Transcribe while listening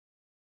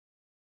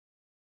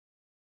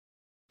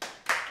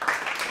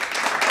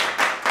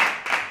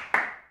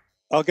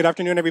Well, good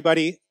afternoon,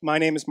 everybody. My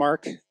name is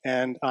Mark,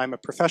 and I'm a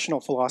professional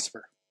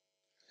philosopher.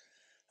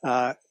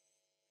 I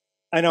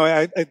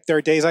know there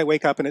are days I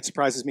wake up and it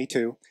surprises me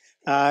too.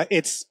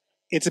 It's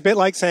a bit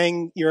like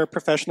saying you're a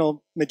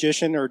professional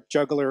magician or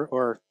juggler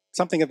or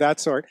something of that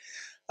sort.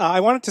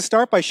 I wanted to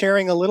start by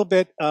sharing a little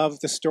bit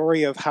of the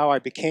story of how I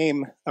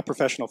became a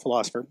professional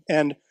philosopher.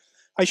 And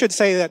I should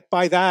say that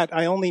by that,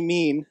 I only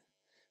mean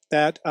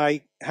that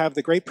I have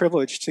the great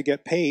privilege to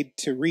get paid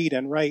to read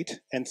and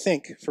write and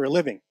think for a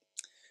living,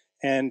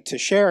 and to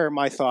share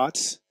my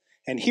thoughts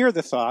and hear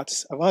the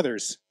thoughts of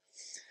others.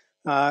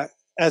 As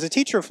a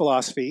teacher of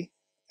philosophy,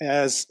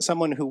 as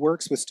someone who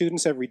works with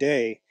students every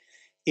day,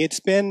 it's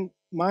been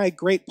my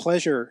great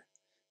pleasure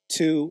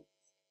to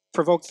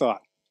provoke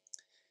thought.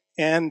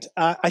 And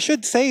I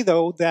should say,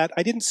 though, that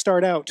I didn't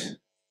start out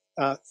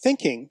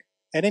thinking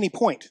at any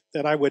point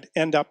that I would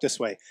end up this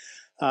way.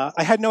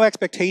 I had no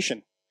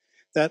expectation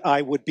that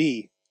I would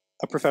be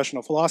a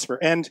professional philosopher.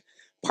 And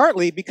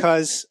partly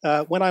because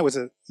when I was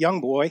a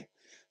young boy,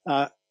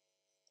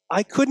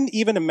 I couldn't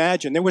even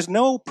imagine. There was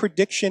no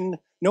prediction,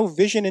 no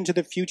vision into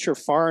the future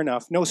far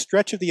enough, no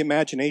stretch of the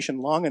imagination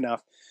long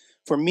enough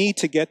for me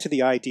to get to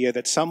the idea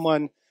that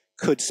someone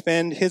could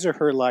spend his or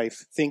her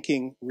life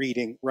thinking,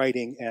 reading,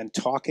 writing, and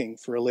talking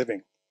for a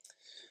living.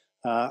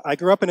 I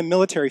grew up in a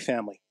military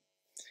family,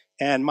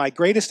 and my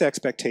greatest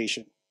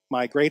expectation,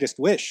 my greatest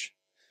wish,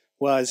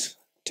 was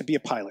to be a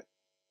pilot.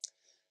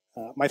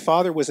 My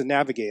father was a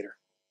navigator,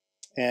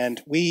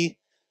 and we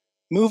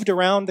moved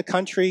around the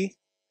country,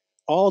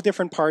 all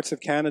different parts of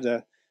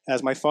Canada,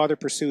 as my father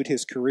pursued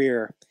his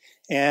career.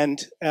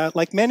 And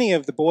like many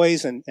of the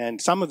boys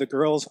and some of the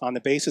girls on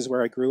the bases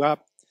where I grew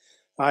up,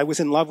 I was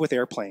in love with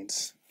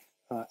airplanes.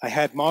 I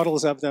had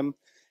models of them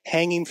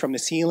hanging from the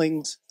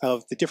ceilings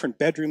of the different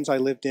bedrooms I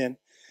lived in.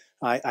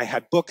 I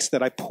had books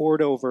that I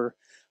pored over.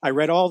 I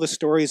read all the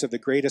stories of the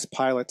greatest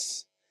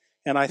pilots,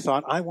 and I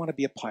thought, I want to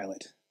be a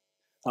pilot.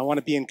 I want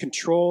to be in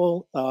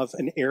control of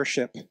an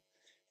airship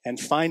and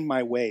find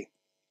my way.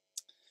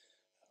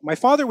 My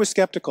father was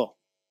skeptical,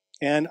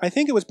 and I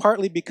think it was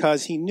partly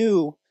because he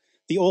knew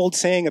the old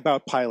saying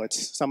about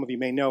pilots. Some of you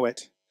may know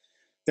it.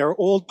 There are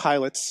old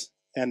pilots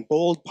and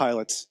bold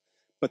pilots,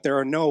 but there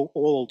are no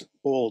old,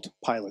 bold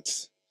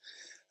pilots.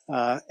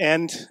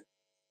 And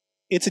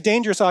it's a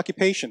dangerous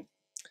occupation.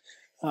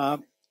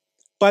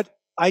 But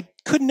I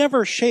could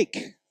never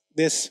shake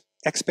this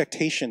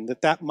expectation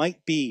that that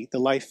might be the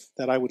life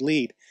that I would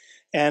lead.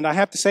 And I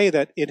have to say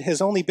that it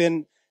has only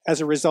been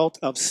as a result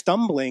of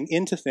stumbling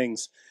into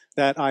things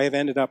that I have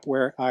ended up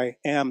where I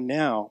am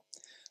now.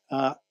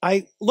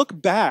 I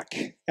look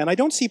back and I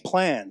don't see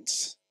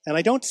plans and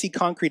I don't see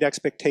concrete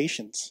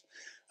expectations,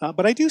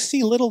 but I do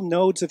see little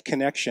nodes of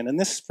connection, and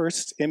this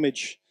first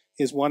image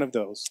is one of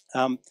those.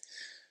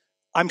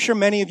 I'm sure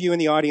many of you in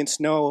the audience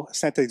know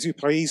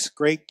Saint-Exupéry's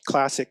great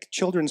classic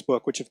children's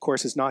book, which of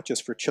course is not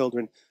just for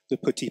children, Le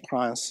Petit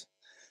Prince.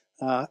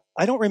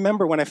 I don't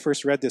remember when I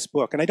first read this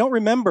book, and I don't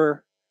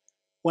remember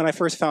when I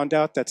first found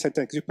out that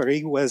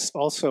Saint-Exupéry was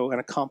also an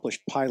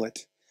accomplished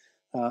pilot,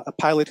 a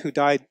pilot who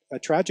died a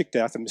tragic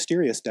death, a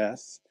mysterious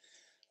death.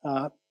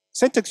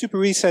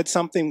 Saint-Exupéry said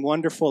something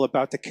wonderful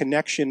about the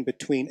connection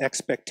between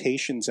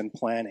expectations and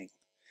planning.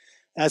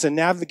 As a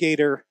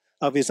navigator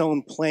of his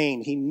own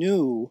plane, he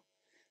knew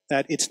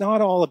that it's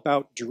not all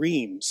about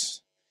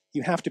dreams.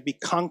 You have to be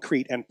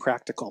concrete and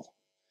practical.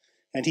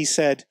 And he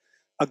said,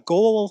 a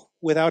goal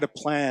without a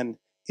plan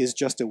is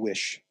just a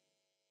wish.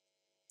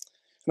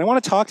 And I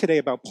want to talk today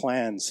about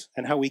plans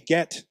and how we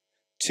get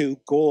to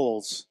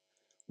goals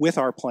with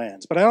our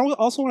plans. But I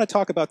also want to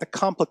talk about the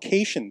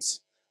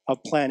complications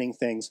of planning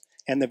things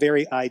and the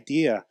very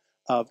idea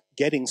of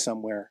getting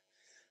somewhere.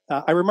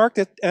 I remarked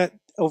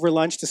over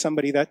lunch to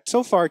somebody that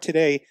so far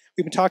today,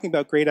 we've been talking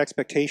about great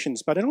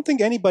expectations, but I don't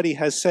think anybody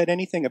has said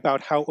anything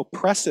about how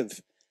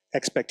oppressive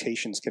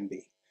expectations can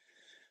be.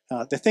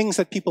 The things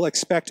that people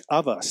expect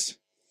of us,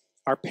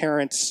 our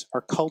parents,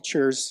 our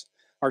cultures,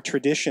 our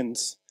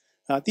traditions,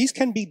 these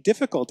can be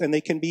difficult and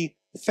they can be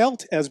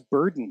felt as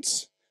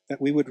burdens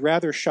that we would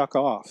rather shuck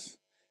off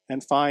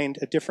and find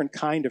a different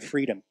kind of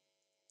freedom.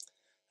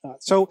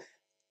 So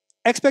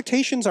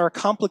expectations are a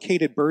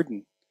complicated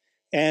burden,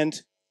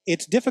 and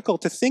it's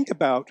difficult to think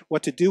about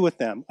what to do with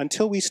them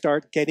until we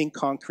start getting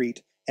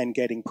concrete and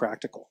getting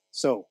practical.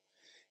 So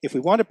if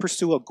we want to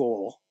pursue a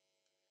goal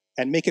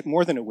and make it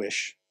more than a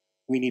wish,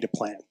 we need a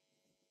plan.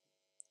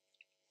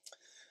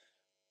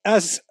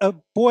 As a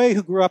boy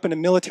who grew up in a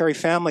military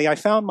family, I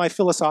found my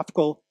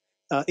philosophical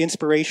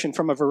inspiration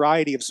from a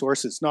variety of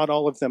sources, not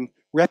all of them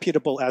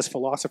reputable as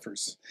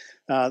philosophers.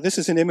 This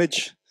is an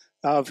image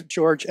of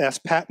George S.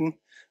 Patton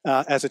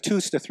as a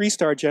 2- to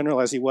 3-star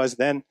general as he was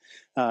then.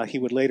 He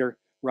would later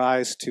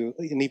rise to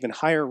an even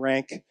higher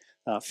rank,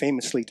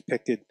 famously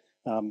depicted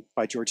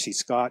by George C.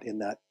 Scott in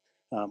that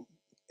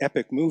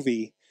epic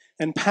movie.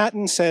 And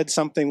Patton said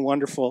something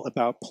wonderful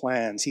about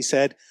plans. He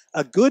said,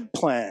 a good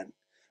plan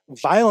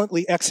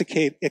violently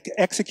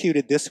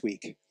executed this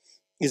week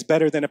is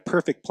better than a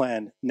perfect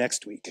plan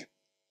next week.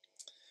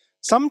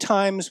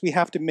 Sometimes we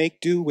have to make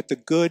do with the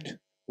good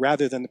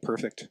rather than the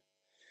perfect.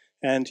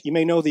 And you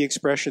may know the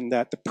expression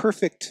that the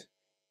perfect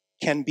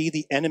can be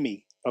the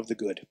enemy of the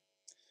good.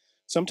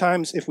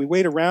 Sometimes if we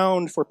wait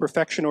around for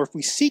perfection, or if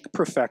we seek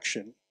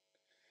perfection,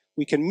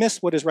 we can miss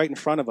what is right in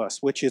front of us,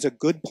 which is a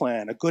good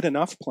plan, a good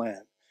enough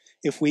plan,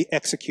 if we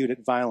execute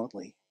it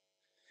violently.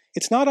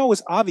 It's not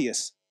always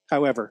obvious,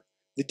 however,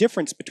 the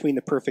difference between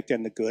the perfect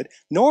and the good,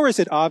 nor is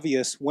it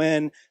obvious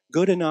when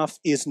good enough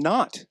is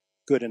not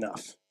good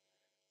enough,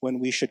 when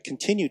we should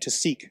continue to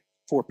seek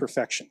for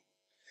perfection.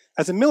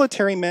 As a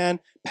military man,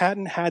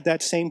 Patton had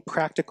that same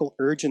practical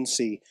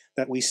urgency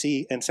that we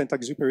see in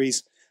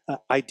Saint-Exupéry's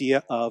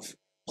idea of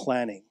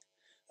planning.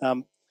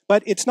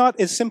 But it's not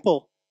as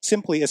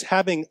simply as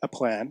having a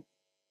plan.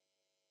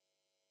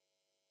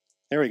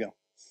 There we go.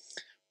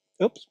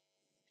 Oops.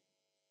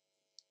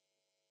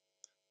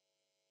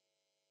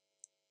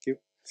 Thank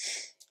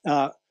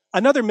you.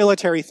 Another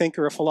military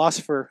thinker, a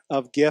philosopher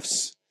of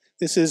gifts.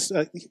 This is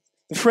the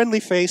friendly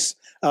face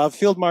of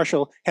Field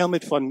Marshal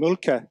Helmut von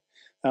Moltke.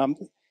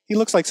 He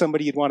looks like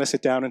somebody you'd want to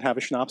sit down and have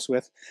a schnapps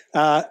with,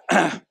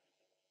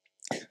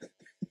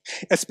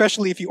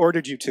 especially if he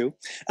ordered you to.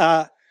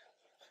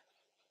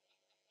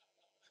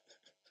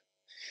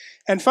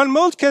 And von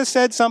Moltke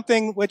said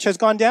something which has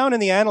gone down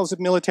in the annals of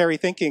military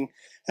thinking,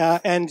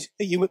 and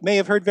you may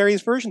have heard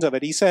various versions of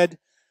it. He said,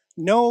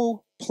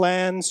 "No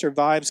plan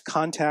survives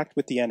contact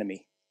with the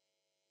enemy."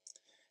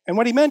 And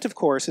what he meant, of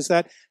course, is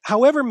that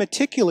however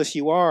meticulous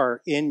you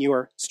are in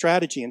your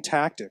strategy and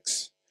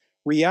tactics,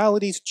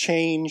 realities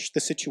change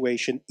the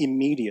situation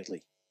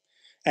immediately.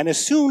 And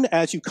as soon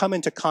as you come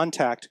into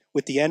contact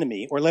with the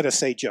enemy, or let us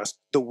say just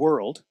the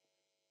world,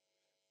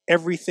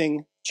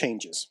 everything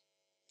changes.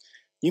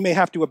 You may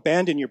have to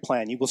abandon your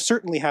plan. You will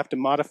certainly have to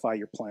modify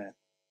your plan.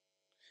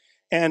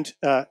 And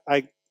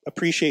I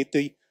appreciate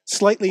the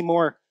slightly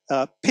more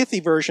pithy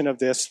version of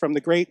this from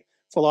the great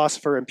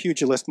philosopher and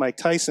pugilist Mike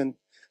Tyson,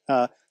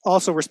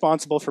 also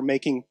responsible for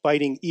making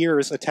biting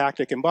ears a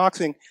tactic in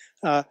boxing.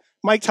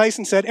 Mike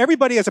Tyson said,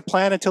 "Everybody has a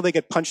plan until they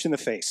get punched in the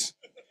face."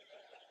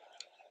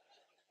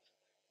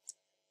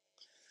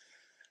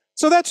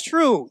 So that's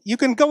true. You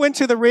can go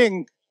into the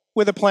ring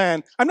with a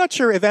plan. I'm not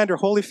sure Evander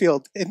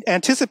Holyfield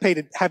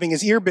anticipated having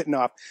his ear bitten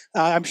off.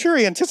 I'm sure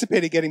he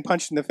anticipated getting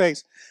punched in the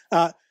face.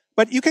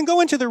 But you can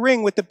go into the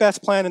ring with the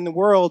best plan in the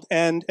world,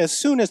 and as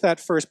soon as that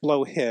first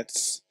blow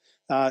hits,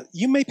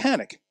 you may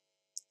panic,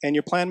 and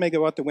your plan may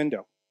go out the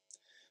window.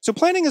 So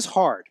planning is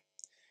hard.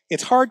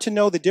 It's hard to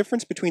know the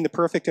difference between the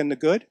perfect and the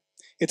good.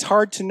 It's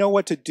hard to know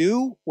what to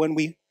do when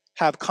we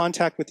have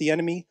contact with the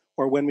enemy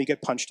or when we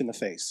get punched in the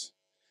face.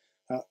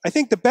 I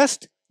think the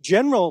best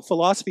general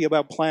philosophy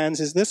about plans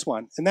is this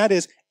one, and that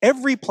is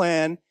every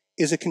plan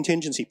is a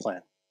contingency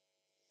plan.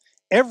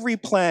 Every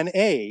plan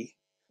A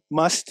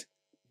must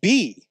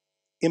be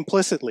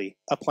implicitly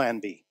a plan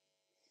B.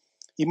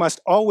 You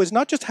must always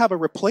not just have a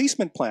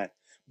replacement plan,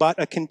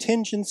 but a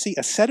contingency,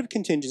 a set of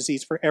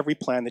contingencies for every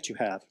plan that you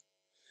have.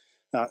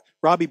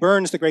 Robbie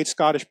Burns, the great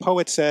Scottish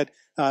poet, said,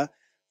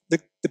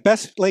 the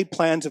best laid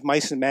plans of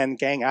mice and men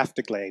gang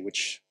afterglay,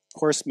 which of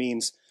course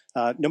means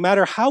no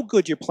matter how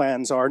good your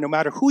plans are, no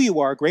matter who you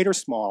are, great or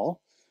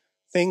small,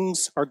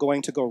 things are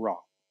going to go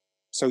wrong.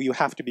 So you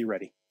have to be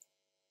ready.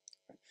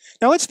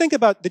 Now let's think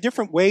about the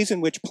different ways in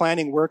which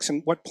planning works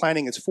and what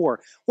planning is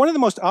for. One of the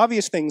most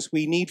obvious things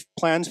we need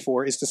plans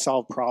for is to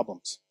solve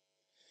problems.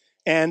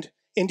 And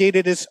indeed,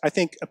 it is, I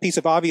think, a piece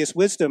of obvious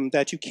wisdom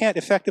that you can't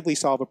effectively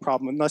solve a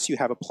problem unless you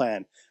have a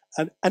plan,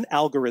 an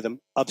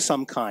algorithm of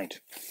some kind.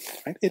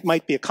 Right? It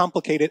might be a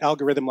complicated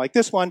algorithm like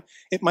this one.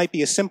 It might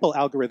be a simple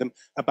algorithm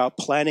about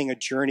planning a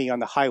journey on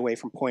the highway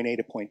from point A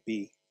to point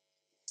B.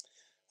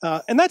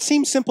 And that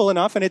seems simple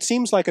enough, and it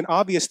seems like an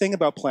obvious thing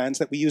about plans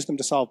that we use them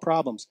to solve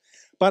problems.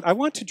 But I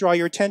want to draw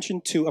your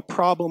attention to a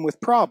problem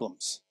with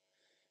problems.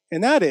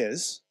 And that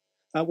is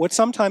what's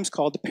sometimes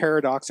called the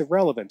paradox of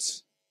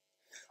relevance.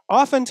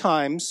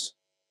 Oftentimes,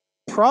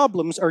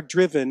 problems are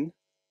driven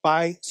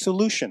by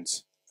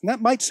solutions. And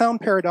that might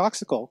sound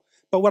paradoxical,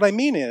 but what I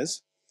mean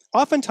is,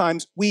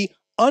 oftentimes we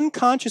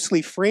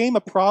unconsciously frame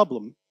a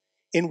problem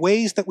in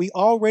ways that we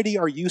already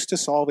are used to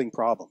solving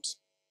problems.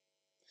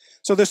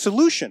 So the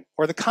solution,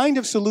 or the kind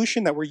of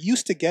solution that we're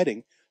used to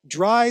getting,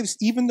 drives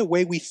even the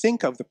way we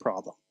think of the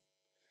problem.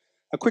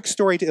 A quick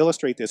story to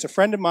illustrate this. A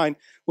friend of mine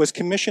was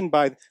commissioned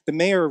by the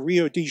mayor of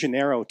Rio de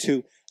Janeiro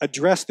to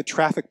address the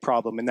traffic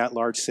problem in that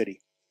large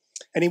city.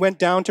 And he went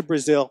down to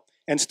Brazil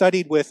and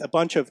studied with a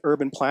bunch of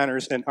urban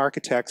planners and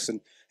architects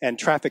and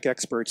traffic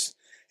experts.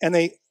 And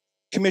they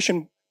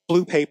commissioned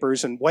blue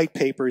papers and white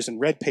papers and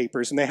red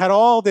papers. And they had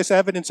all this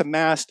evidence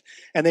amassed.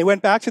 And they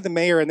went back to the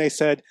mayor and they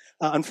said,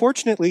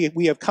 unfortunately,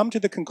 we have come to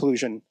the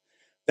conclusion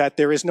that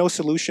there is no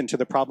solution to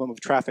the problem of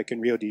traffic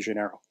in Rio de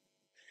Janeiro.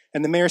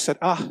 And the mayor said,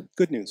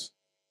 good news.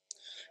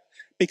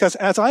 Because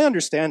as I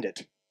understand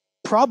it,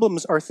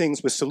 problems are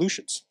things with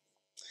solutions.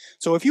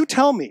 So if you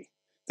tell me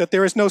that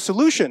there is no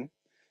solution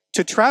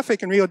to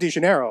traffic in Rio de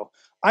Janeiro,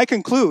 I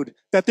conclude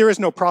that there is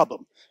no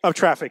problem of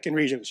traffic in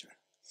Rio de Janeiro.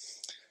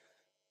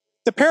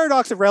 The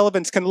paradox of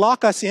relevance can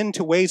lock us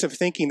into ways of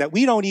thinking that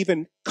we don't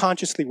even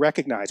consciously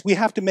recognize. We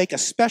have to make a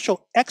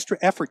special extra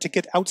effort to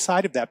get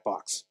outside of that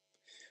box.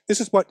 This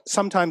is what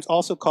sometimes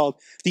also called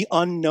the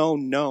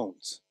unknown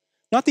knowns.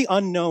 Not the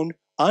unknown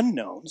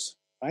unknowns,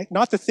 right?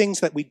 Not the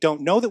things that we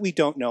don't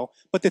know,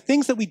 but the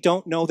things that we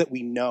don't know that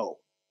we know.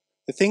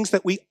 The things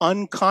that we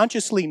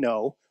unconsciously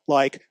know,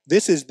 like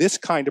this is this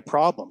kind of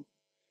problem,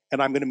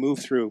 and I'm going to move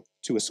through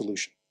to a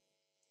solution.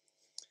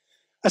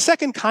 A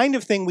second kind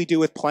of thing we do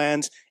with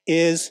plans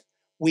is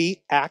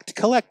we act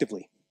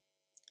collectively.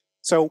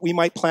 So we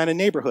might plan a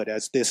neighborhood,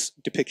 as this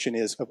depiction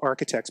is of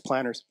architects,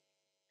 planners.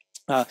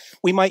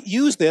 We might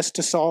use this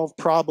to solve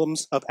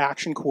problems of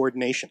action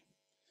coordination.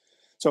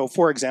 So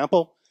for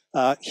example,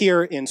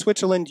 here in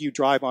Switzerland, you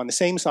drive on the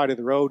same side of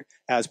the road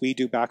as we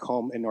do back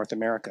home in North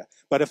America.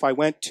 But if I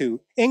went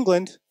to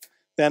England,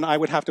 then I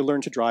would have to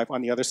learn to drive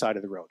on the other side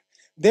of the road.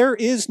 There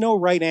is no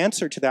right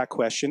answer to that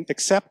question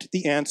except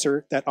the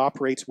answer that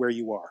operates where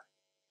you are.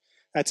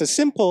 That's a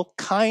simple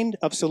kind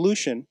of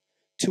solution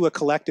to a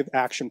collective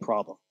action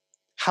problem.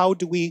 How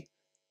do we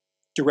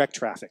direct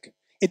traffic?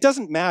 It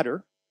doesn't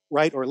matter,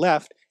 right or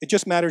left, it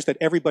just matters that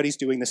everybody's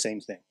doing the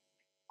same thing.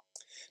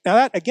 Now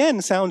that,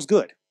 again, sounds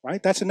good,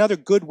 right? That's another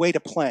good way to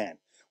plan.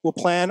 We'll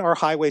plan our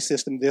highway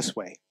system this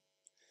way,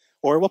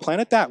 or we'll plan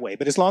it that way.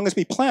 But as long as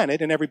we plan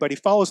it and everybody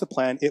follows the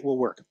plan, it will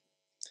work.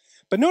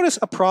 But notice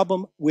a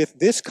problem with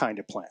this kind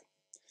of plan.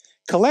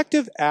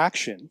 Collective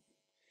action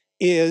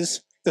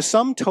is the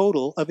sum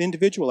total of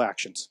individual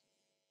actions.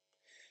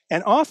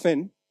 And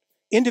often,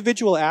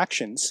 individual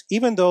actions,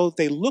 even though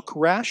they look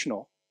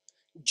rational,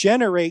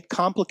 generate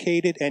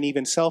complicated and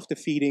even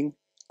self-defeating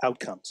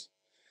outcomes.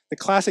 The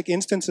classic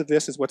instance of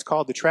this is what's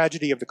called the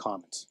tragedy of the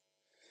commons.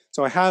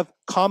 So I have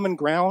common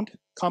ground,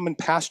 common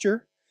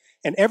pasture,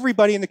 and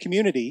everybody in the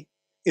community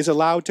is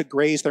allowed to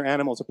graze their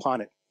animals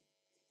upon it.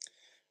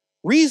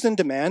 Reason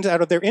demands,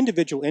 out of their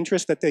individual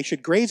interest, that they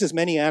should graze as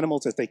many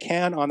animals as they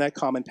can on that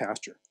common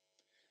pasture.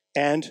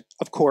 And,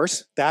 of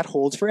course, that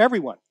holds for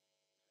everyone.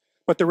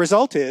 But the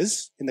result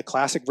is, in the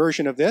classic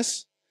version of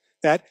this,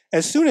 that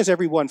as soon as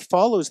everyone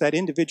follows that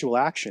individual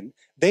action,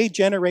 they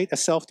generate a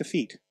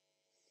self-defeat.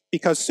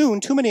 Because soon,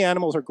 too many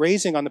animals are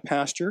grazing on the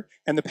pasture,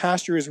 and the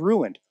pasture is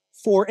ruined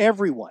for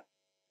everyone.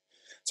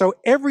 So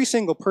every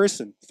single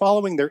person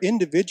following their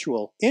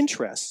individual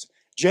interests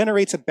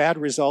generates a bad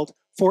result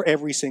for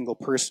every single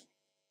person.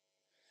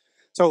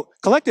 So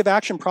collective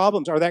action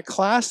problems are that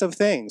class of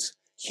things,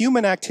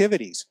 human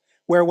activities,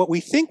 where what we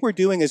think we're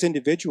doing as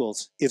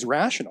individuals is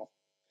rational,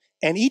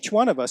 and each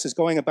one of us is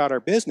going about our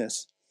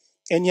business,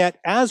 and yet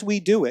as we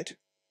do it,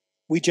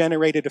 we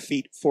generate a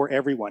defeat for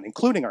everyone,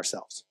 including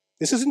ourselves.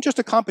 This isn't just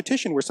a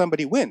competition where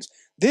somebody wins.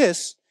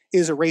 This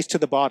is a race to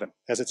the bottom,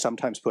 as it's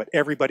sometimes put.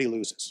 Everybody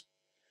loses.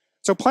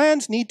 So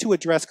plans need to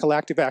address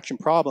collective action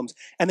problems,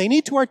 and they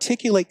need to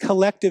articulate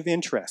collective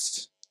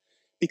interests.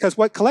 Because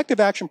what collective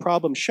action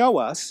problems show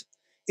us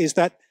is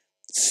that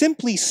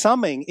simply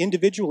summing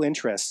individual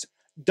interests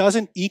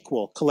doesn't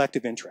equal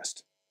collective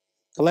interest.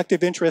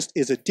 Collective interest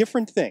is a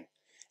different thing.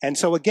 And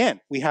so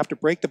again, we have to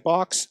break the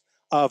box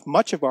of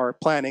much of our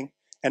planning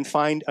and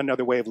find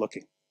another way of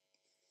looking.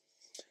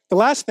 The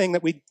last thing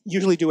that we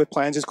usually do with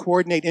plans is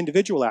coordinate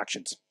individual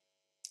actions.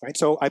 Right?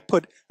 So I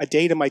put a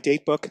date in my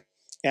date book,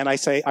 and I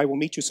say, I will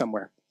meet you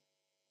somewhere.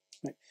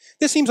 Right?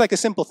 This seems like a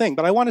simple thing,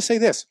 but I want to say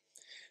this.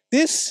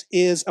 This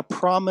is a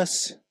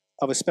promise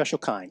of a special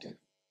kind.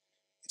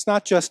 It's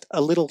not just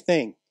a little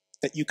thing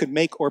that you could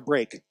make or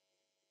break.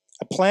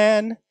 A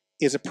plan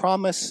is a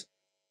promise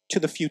to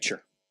the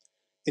future.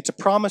 It's a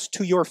promise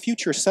to your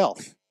future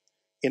self,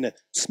 in a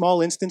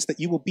small instance that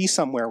you will be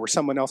somewhere where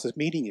someone else is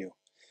meeting you.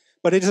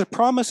 But it is a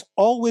promise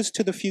always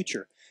to the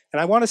future. And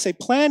I want to say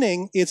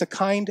planning is a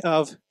kind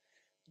of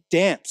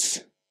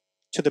dance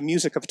to the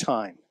music of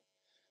time.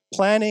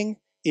 Planning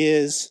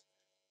is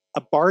a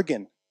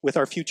bargain with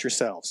our future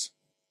selves.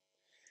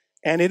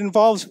 And it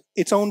involves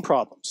its own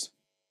problems.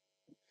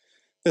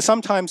 The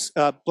sometimes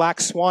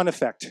black swan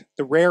effect,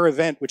 the rare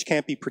event which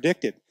can't be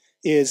predicted,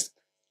 is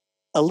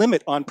a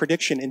limit on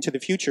prediction into the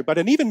future. But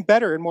an even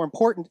better and more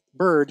important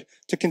bird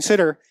to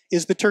consider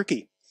is the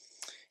turkey.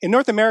 In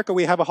North America,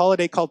 we have a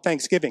holiday called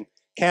Thanksgiving.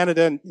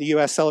 Canada and the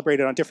US celebrate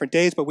it on different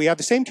days, but we have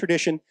the same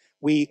tradition.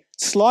 We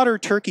slaughter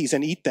turkeys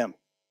and eat them.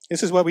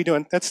 This is what we do,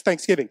 and that's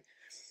Thanksgiving.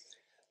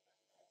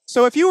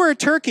 So if you were a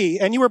turkey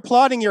and you were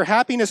plotting your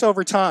happiness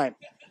over time,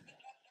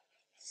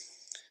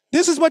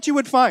 this is what you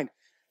would find.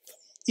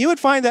 You would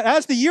find that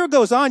as the year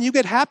goes on, you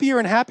get happier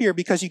and happier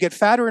because you get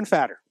fatter and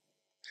fatter.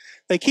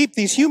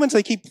 These humans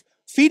keep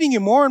feeding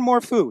you more and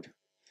more food.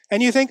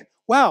 And you think,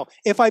 wow,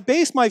 if I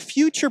base my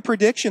future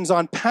predictions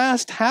on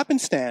past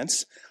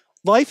happenstance,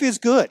 life is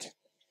good.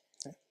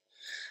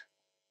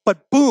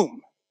 But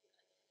boom,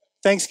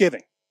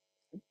 Thanksgiving.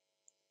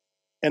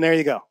 And there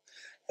you go.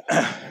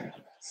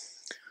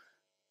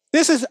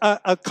 This is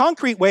a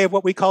concrete way of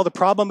what we call the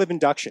problem of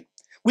induction.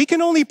 We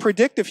can only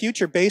predict the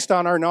future based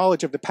on our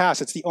knowledge of the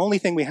past. It's the only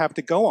thing we have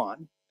to go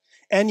on.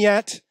 And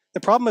yet, the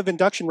problem of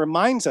induction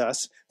reminds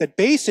us that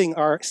basing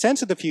our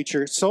sense of the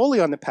future solely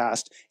on the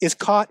past is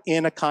caught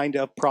in a kind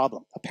of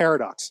problem, a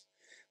paradox.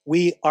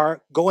 We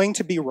are going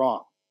to be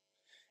wrong.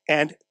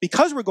 And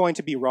because we're going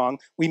to be wrong,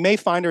 we may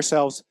find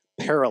ourselves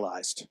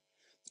paralyzed.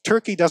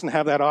 Turkey doesn't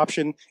have that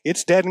option.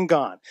 It's dead and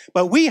gone.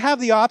 But we have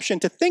the option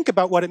to think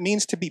about what it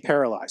means to be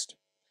paralyzed.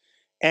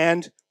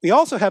 And we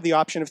also have the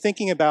option of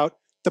thinking about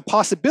the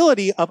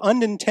possibility of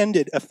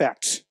unintended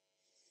effects.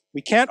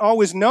 We can't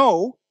always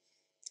know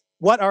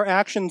what our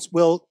actions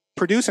will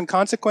produce in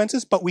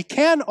consequences, but we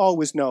can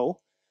always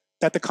know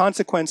that the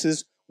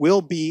consequences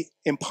will be,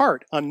 in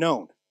part,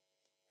 unknown.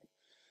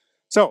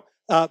 So,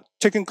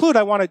 to conclude,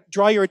 I want to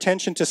draw your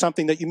attention to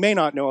something that you may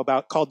not know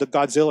about called the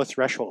Godzilla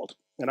threshold.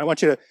 And I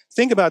want you to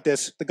think about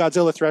this, the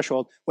Godzilla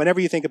threshold,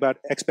 whenever you think about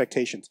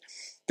expectations.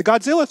 The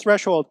Godzilla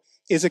threshold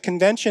is a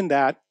convention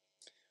that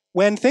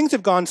when things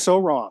have gone so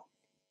wrong,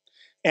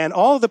 and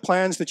all of the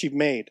plans that you've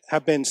made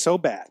have been so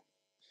bad,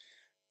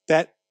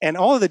 and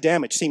all of the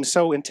damage seems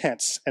so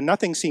intense, and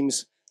nothing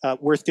seems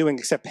worth doing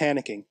except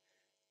panicking,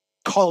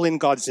 call in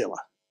Godzilla.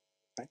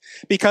 Right?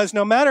 Because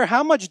no matter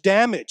how much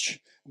damage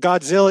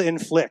Godzilla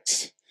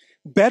inflicts,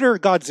 better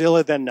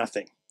Godzilla than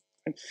nothing.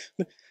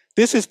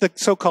 This is the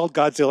so-called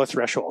Godzilla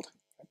threshold.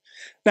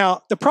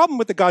 Now, the problem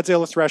with the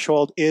Godzilla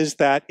threshold is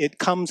that it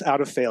comes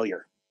out of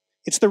failure.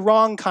 It's the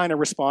wrong kind of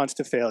response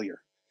to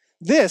failure.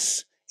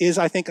 This is,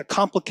 I think, a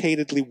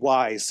complicatedly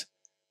wise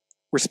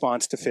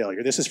response to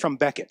failure. This is from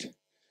Beckett.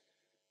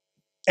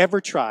 Ever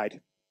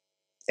tried,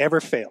 ever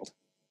failed,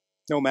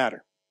 no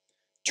matter.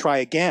 Try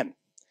again,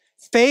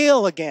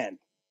 fail again,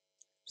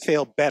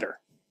 fail better.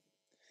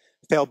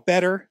 Fail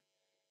better,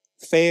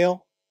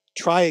 fail,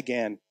 try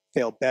again,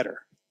 fail better.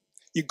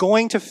 You're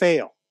going to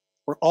fail.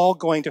 We're all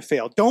going to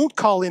fail. Don't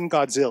call in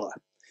Godzilla.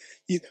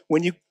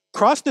 When you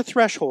cross the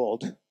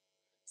threshold,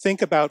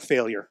 think about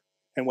failure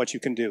and what you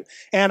can do.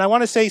 And I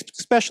want to say,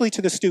 especially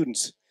to the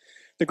students,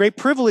 the great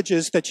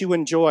privileges that you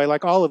enjoy,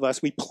 like all of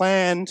us, we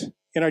planned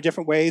in our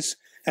different ways,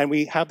 and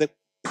we have the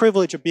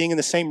privilege of being in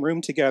the same room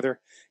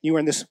together. You were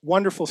in this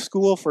wonderful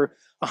school for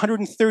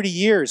 130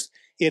 years.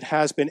 It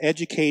has been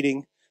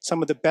educating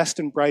some of the best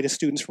and brightest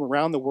students from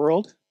around the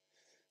world.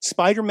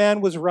 Spider-Man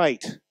was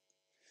right.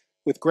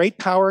 With great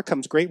power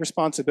comes great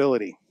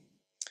responsibility.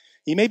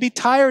 You may be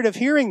tired of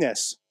hearing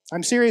this.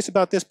 I'm serious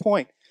about this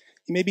point.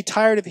 You may be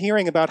tired of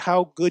hearing about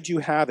how good you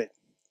have it,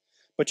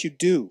 but you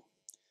do.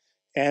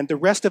 And the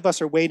rest of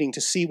us are waiting to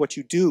see what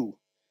you do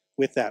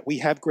with that. We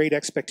have great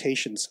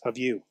expectations of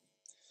you.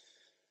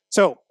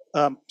 So,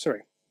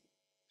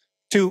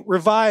 to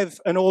revive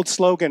an old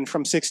slogan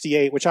from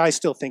 '68, which I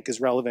still think is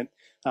relevant,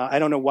 I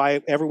don't know why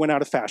it ever went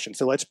out of fashion,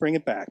 so let's bring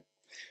it back.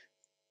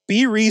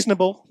 Be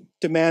reasonable,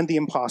 demand the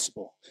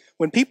impossible.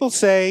 When people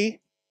say,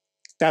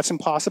 that's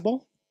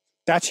impossible,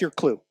 that's your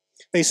clue.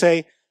 They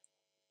say,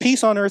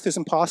 peace on earth is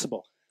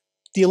impossible.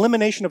 The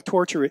elimination of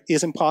torture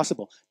is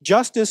impossible.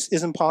 Justice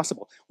is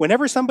impossible.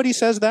 Whenever somebody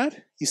says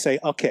that, you say,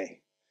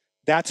 okay,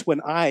 that's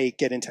when I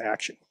get into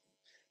action.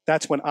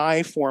 That's when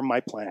I form my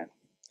plan.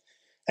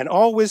 And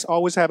always,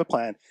 always have a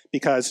plan,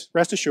 because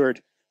rest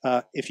assured,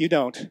 if you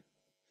don't,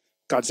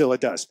 Godzilla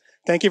does.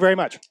 Thank you very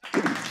much.